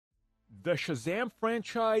The Shazam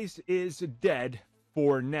franchise is dead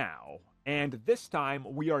for now, and this time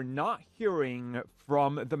we are not hearing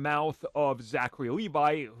from the mouth of Zachary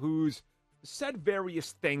Levi, who's said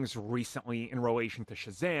various things recently in relation to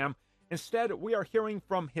Shazam. Instead, we are hearing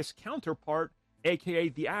from his counterpart, aka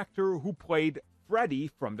the actor who played Freddy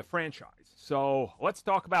from the franchise. So let's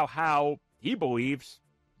talk about how he believes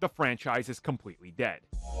the franchise is completely dead.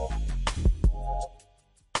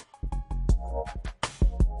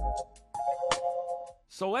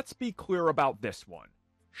 So let's be clear about this one.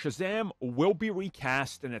 Shazam will be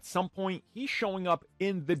recast, and at some point, he's showing up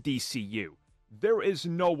in the DCU. There is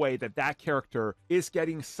no way that that character is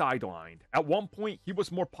getting sidelined. At one point, he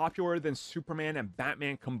was more popular than Superman and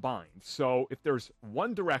Batman combined. So if there's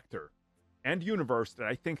one director and universe that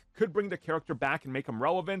I think could bring the character back and make him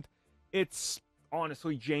relevant, it's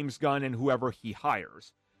honestly James Gunn and whoever he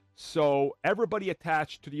hires. So everybody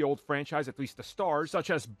attached to the old franchise, at least the stars, such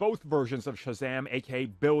as both versions of Shazam, aka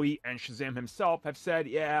Billy and Shazam himself, have said,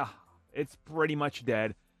 yeah, it's pretty much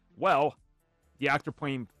dead. Well, the actor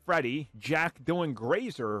playing Freddy, Jack Dylan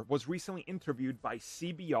Grazer, was recently interviewed by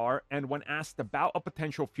CBR, and when asked about a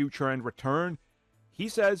potential future and return, he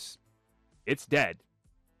says it's dead.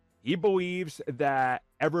 He believes that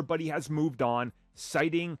everybody has moved on,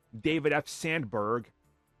 citing David F. Sandberg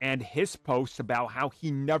and his posts about how he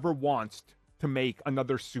never wants to make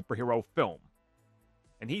another superhero film.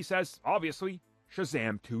 And he says, obviously,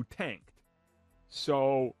 Shazam 2 tanked.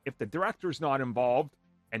 So if the director's not involved,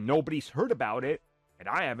 and nobody's heard about it, and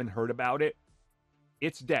I haven't heard about it,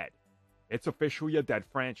 it's dead. It's officially a dead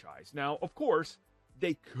franchise. Now, of course,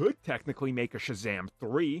 they could technically make a Shazam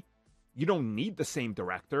 3. You don't need the same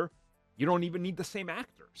director. You don't even need the same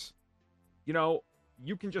actors. You know,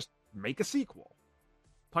 you can just make a sequel.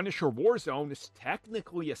 Punisher Warzone is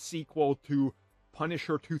technically a sequel to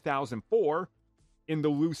Punisher 2004 in the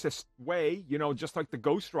loosest way. You know, just like the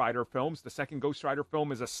Ghost Rider films. The second Ghost Rider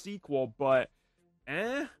film is a sequel, but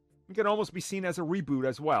it can almost be seen as a reboot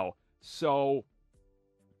as well. So,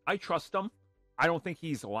 I trust him. I don't think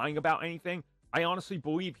he's lying about anything. I honestly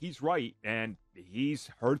believe he's right, and he's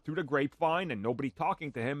heard through the grapevine and nobody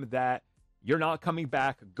talking to him that you're not coming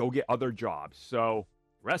back, go get other jobs. So,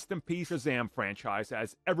 rest in peace, Shazam franchise,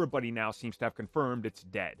 as everybody now seems to have confirmed it's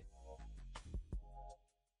dead.